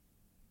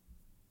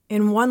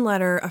 In one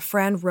letter, a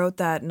friend wrote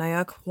that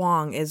Teck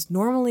Hwang is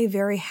normally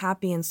very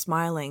happy and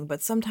smiling,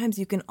 but sometimes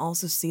you can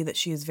also see that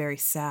she is very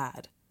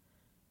sad.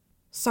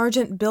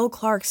 Sergeant Bill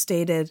Clark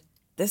stated,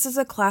 "This is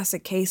a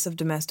classic case of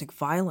domestic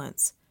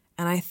violence,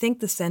 and I think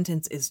the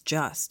sentence is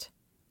just."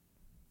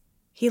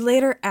 He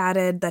later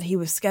added that he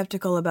was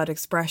skeptical about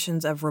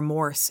expressions of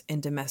remorse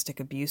in domestic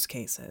abuse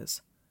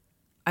cases.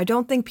 "I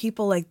don't think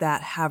people like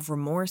that have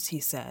remorse," he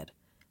said.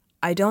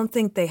 "I don't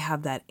think they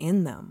have that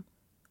in them.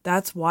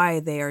 That's why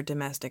they are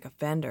domestic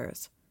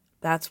offenders.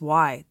 That's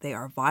why they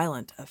are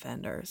violent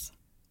offenders."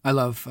 I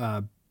love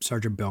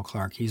Sergeant Bill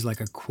Clark. He's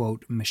like a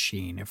quote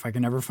machine. If I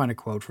can ever find a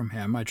quote from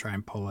him, I try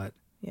and pull it.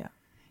 Yeah.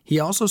 He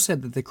also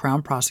said that the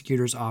Crown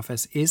Prosecutor's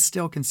Office is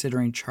still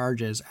considering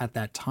charges at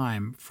that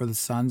time for the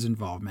son's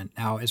involvement.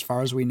 Now, as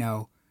far as we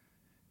know,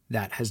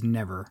 that has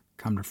never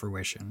come to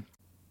fruition.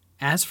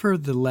 As for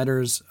the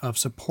letters of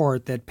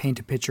support that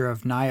paint a picture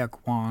of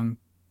Teck Hwang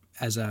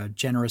as a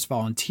generous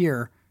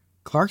volunteer,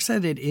 Clark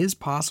said it is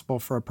possible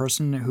for a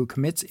person who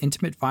commits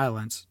intimate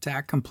violence to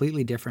act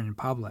completely different in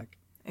public.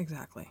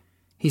 Exactly.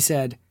 He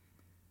said,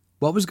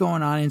 "What was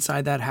going on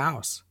inside that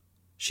house?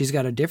 She's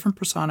got a different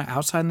persona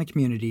outside in the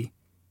community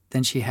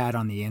than she had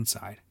on the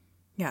inside."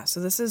 Yeah, so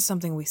this is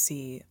something we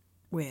see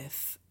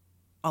with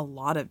a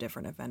lot of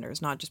different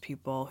offenders, not just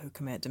people who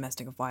commit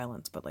domestic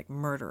violence, but like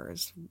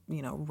murderers,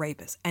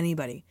 rapists,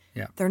 anybody.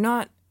 Yeah. They're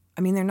not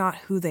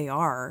who they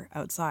are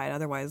outside.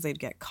 Otherwise, they'd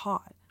get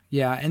caught.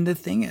 Yeah, and the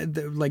thing,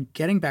 like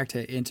getting back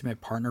to intimate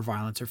partner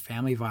violence or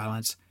family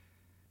violence,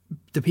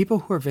 the people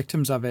who are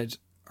victims of it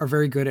are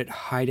very good at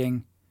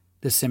hiding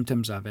the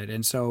symptoms of it.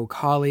 And so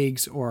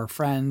colleagues or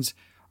friends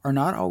are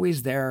not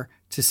always there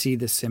to see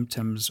the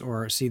symptoms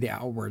or see the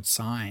outward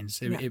signs.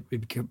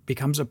 It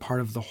becomes a part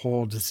of the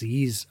whole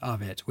disease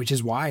of it, which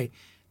is why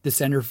the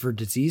Center for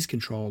Disease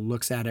Control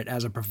looks at it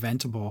as a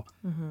preventable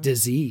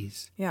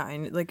disease. Yeah,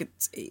 and like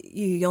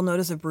you'll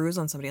notice a bruise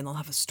on somebody and they'll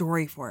have a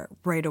story for it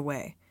right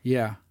away.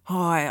 Yeah. Oh,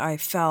 I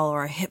fell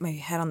or I hit my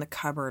head on the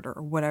cupboard or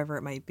whatever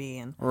it might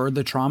be. Or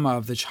the trauma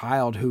of the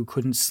child who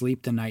couldn't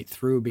sleep the night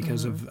through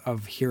because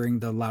of hearing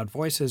the loud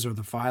voices or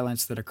the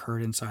violence that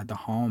occurred inside the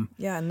home.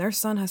 Yeah, and their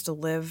son has to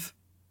live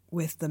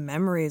with the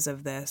memories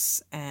of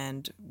this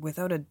and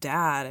without a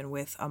dad and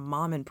with a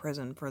mom in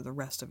prison for the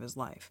rest of his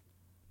life.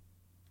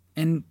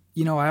 And,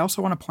 I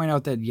also want to point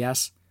out that,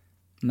 yes,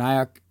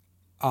 Nyack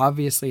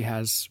obviously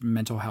has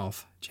mental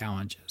health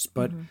challenges,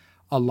 but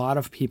a lot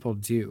of people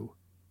do.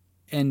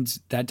 And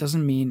that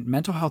doesn't mean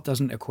mental health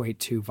doesn't equate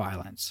to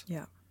violence.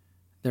 Yeah.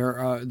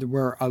 There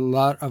were a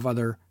lot of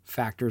other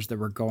factors that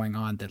were going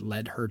on that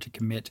led her to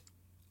commit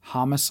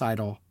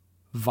homicidal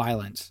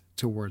violence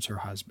towards her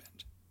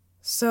husband.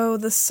 So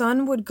the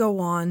son would go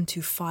on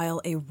to file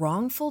a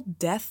wrongful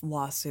death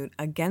lawsuit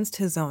against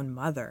his own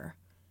mother.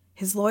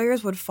 His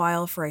lawyers would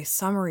file for a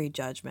summary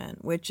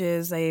judgment, which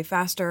is a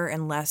faster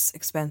and less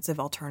expensive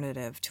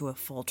alternative to a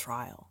full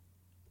trial.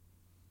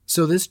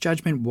 So this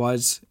judgment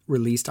was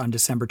released on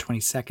December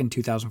 22nd,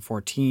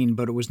 2014,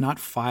 but it was not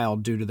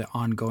filed due to the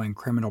ongoing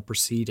criminal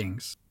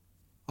proceedings.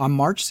 On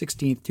March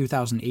 16th,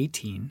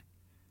 2018,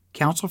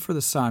 counsel for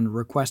the son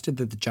requested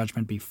that the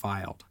judgment be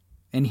filed.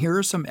 And here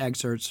are some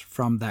excerpts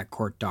from that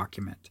court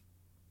document.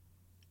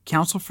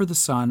 Counsel for the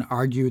son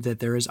argued that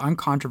there is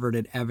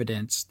uncontroverted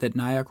evidence that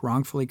Nyack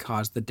wrongfully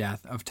caused the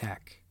death of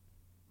Teck.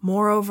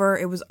 Moreover,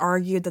 it was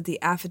argued that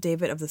the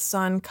affidavit of the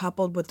son,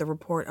 coupled with the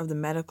report of the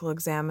medical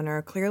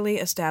examiner, clearly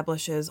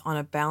establishes on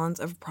a balance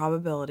of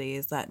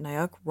probabilities that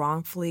Nyack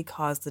wrongfully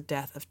caused the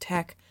death of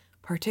Teck,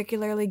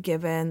 particularly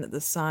given that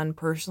the son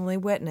personally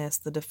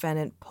witnessed the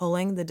defendant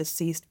pulling the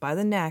deceased by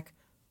the neck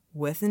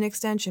with an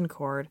extension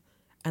cord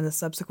and the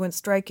subsequent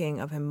striking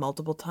of him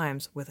multiple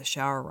times with a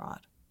shower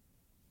rod.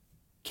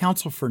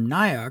 Counsel for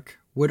Nyack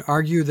would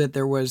argue that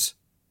there was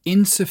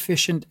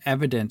insufficient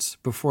evidence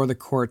before the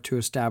court to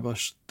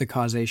establish the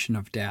causation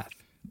of death.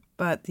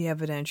 But the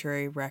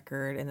evidentiary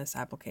record in this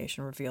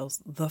application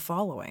reveals the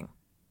following.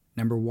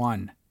 Number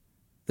 1,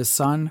 the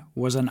son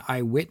was an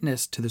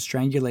eyewitness to the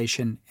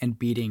strangulation and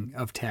beating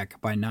of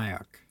Teck by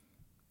Nyack.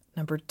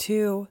 Number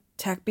 2,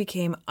 Teck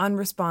became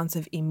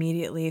unresponsive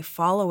immediately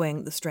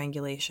following the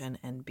strangulation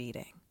and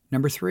beating.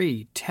 Number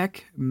 3,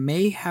 Teck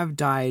may have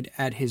died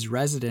at his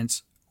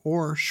residence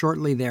or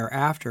shortly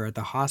thereafter at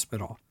the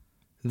hospital.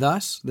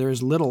 Thus, there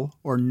is little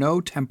or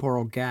no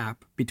temporal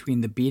gap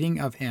between the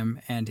beating of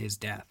him and his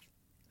death.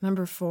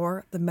 Number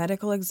 4, the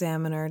medical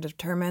examiner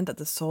determined that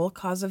the sole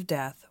cause of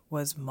death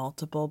was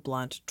multiple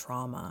blunt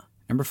trauma.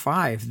 Number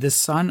 5, the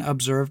son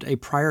observed a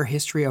prior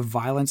history of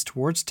violence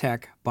towards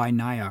Teck by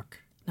Nyack.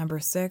 Number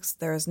 6,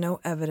 there is no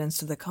evidence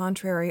to the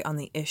contrary on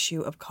the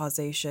issue of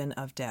causation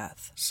of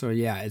death. So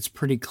yeah, it's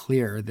pretty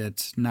clear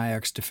that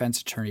Nyack's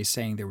defense attorney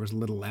saying there was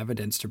little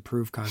evidence to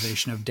prove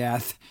causation of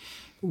death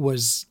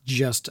was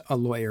just a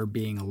lawyer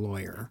being a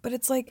lawyer. But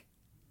it's like,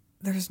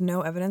 there's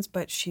no evidence,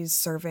 but she's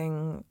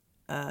serving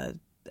a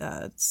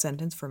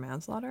sentence for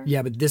manslaughter?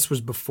 Yeah, but this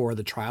was before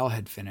the trial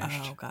had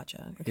finished. Oh,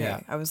 gotcha. Okay. Yeah.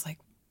 I was like,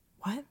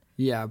 what?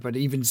 Yeah, but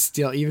even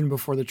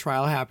before the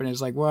trial happened,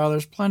 it's like, well,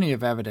 there's plenty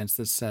of evidence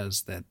that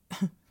says that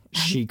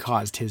she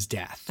caused his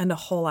death. And a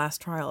whole ass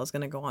trial is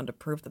going to go on to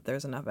prove that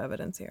there's enough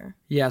evidence here.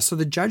 Yeah, so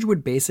the judge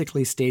would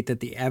basically state that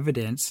the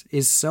evidence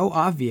is so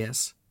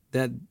obvious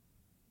that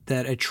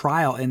a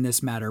trial in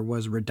this matter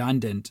was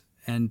redundant,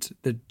 and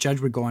the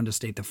judge would go on to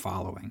state the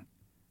following.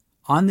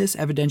 On this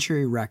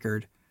evidentiary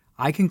record,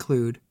 I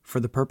conclude, for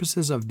the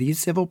purposes of these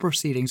civil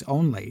proceedings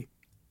only,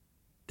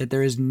 that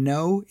there is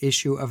no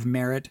issue of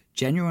merit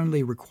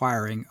genuinely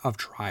requiring of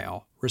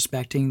trial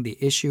respecting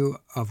the issue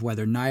of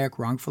whether Nyack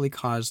wrongfully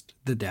caused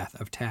the death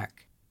of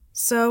Teck.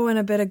 So, in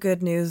a bit of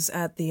good news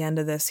at the end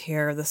of this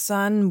here, the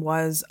son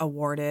was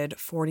awarded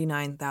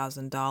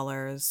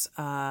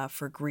 $49,000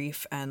 for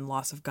grief and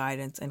loss of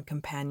guidance and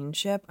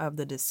companionship of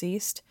the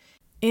deceased.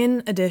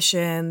 In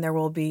addition, there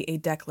will be a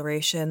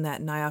declaration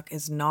that Nyack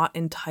is not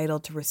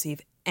entitled to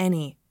receive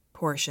any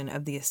portion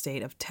of the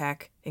estate of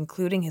Teck,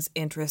 including his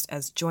interest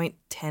as joint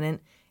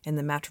tenant in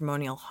the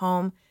matrimonial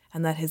home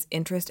and that his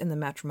interest in the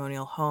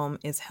matrimonial home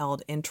is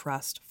held in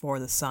trust for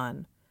the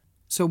son.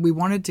 So we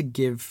wanted to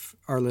give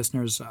our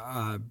listeners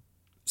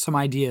some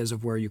ideas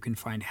of where you can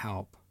find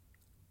help.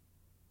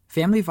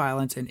 Family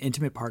violence and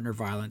intimate partner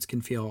violence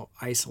can feel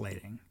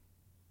isolating,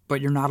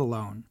 but you're not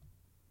alone.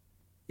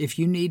 If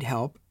you need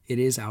help, it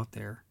is out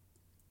there.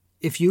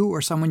 If you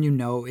or someone you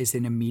know is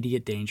in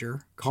immediate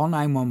danger, call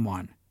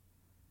 911.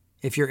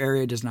 If your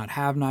area does not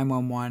have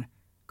 911,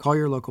 call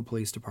your local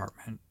police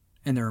department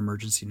and their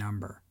emergency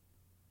number.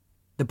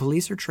 The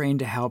police are trained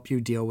to help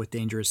you deal with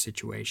dangerous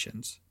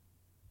situations.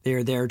 They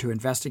are there to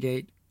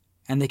investigate,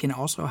 and they can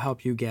also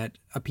help you get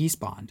a peace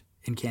bond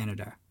in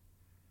Canada.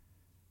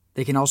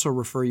 They can also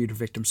refer you to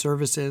victim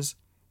services,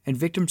 and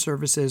victim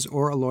services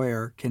or a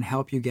lawyer can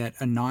help you get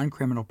a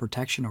non-criminal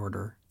protection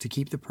order to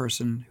keep the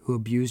person who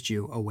abused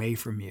you away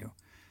from you.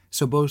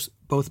 So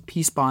both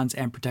peace bonds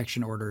and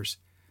protection orders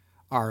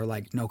are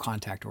like no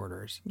contact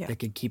orders that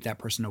can keep that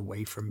person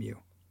away from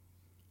you.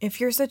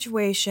 If your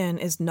situation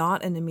is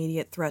not an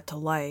immediate threat to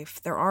life,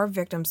 there are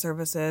victim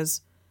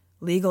services,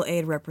 legal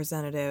aid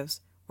representatives,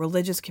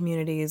 religious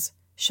communities,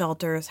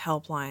 shelters,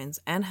 helplines,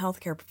 and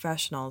healthcare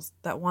professionals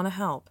that want to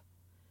help.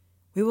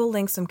 We will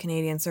link some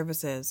Canadian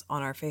services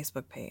on our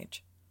Facebook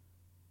page.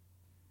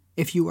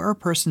 If you are a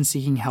person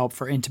seeking help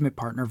for intimate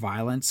partner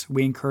violence,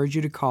 we encourage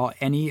you to call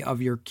any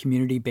of your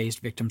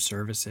community-based victim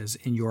services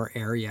in your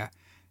area,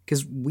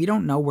 because we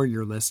don't know where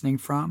you're listening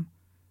from,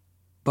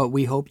 but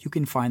we hope you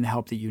can find the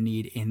help that you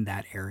need in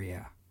that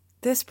area.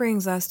 This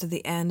brings us to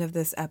the end of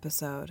this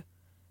episode.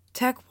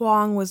 Teck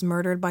Hwang was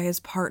murdered by his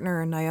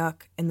partner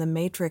Nayuk in the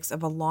matrix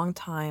of a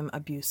long-time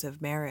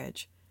abusive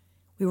marriage.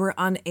 We were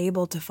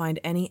unable to find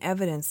any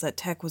evidence that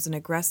Teck was an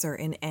aggressor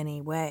in any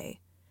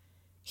way.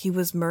 He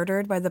was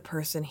murdered by the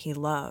person he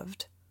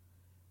loved.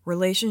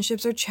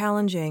 Relationships are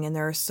challenging, and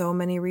there are so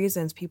many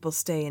reasons people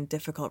stay in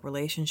difficult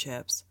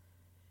relationships.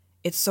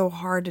 It's so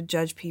hard to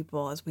judge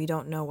people as we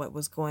don't know what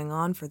was going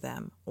on for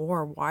them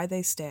or why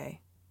they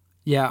stay.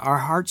 Yeah, our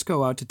hearts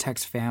go out to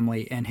Teck's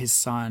family and his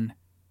son,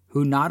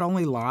 who not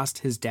only lost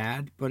his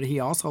dad, but he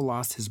also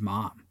lost his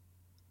mom.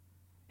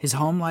 His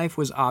home life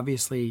was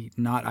obviously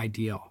not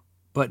ideal.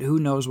 But who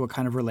knows what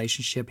kind of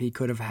relationship he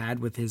could have had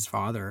with his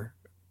father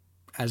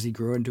as he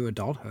grew into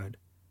adulthood.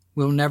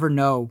 We'll never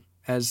know,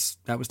 as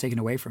that was taken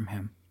away from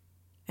him.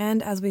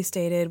 And as we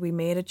stated, we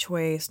made a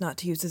choice not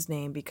to use his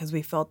name because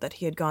we felt that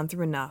he had gone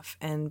through enough,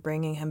 and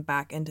bringing him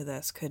back into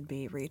this could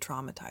be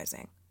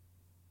re-traumatizing.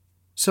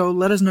 So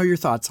let us know your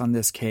thoughts on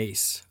this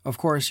case. Of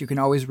course, you can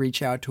always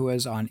reach out to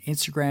us on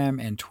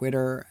Instagram and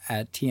Twitter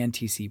at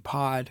TNTC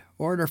Pod,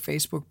 or at our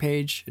Facebook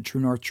page at True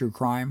North True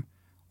Crime.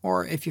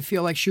 Or if you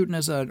feel like shooting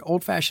us an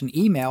old-fashioned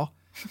email,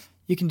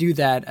 you can do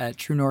that at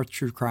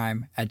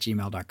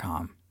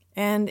truenorthtruecrime@gmail.com.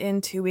 And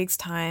in 2 weeks'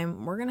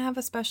 time, we're going to have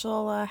a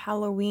special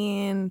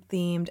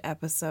Halloween-themed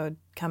episode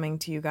coming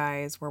to you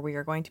guys where we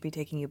are going to be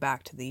taking you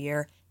back to the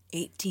year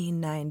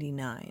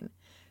 1899.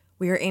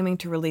 We are aiming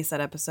to release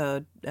that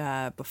episode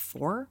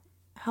before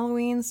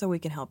Halloween so we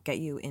can help get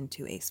you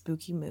into a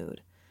spooky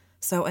mood.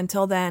 So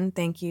until then,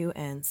 thank you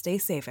and stay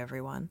safe,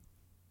 everyone.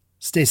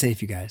 Stay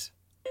safe, you guys.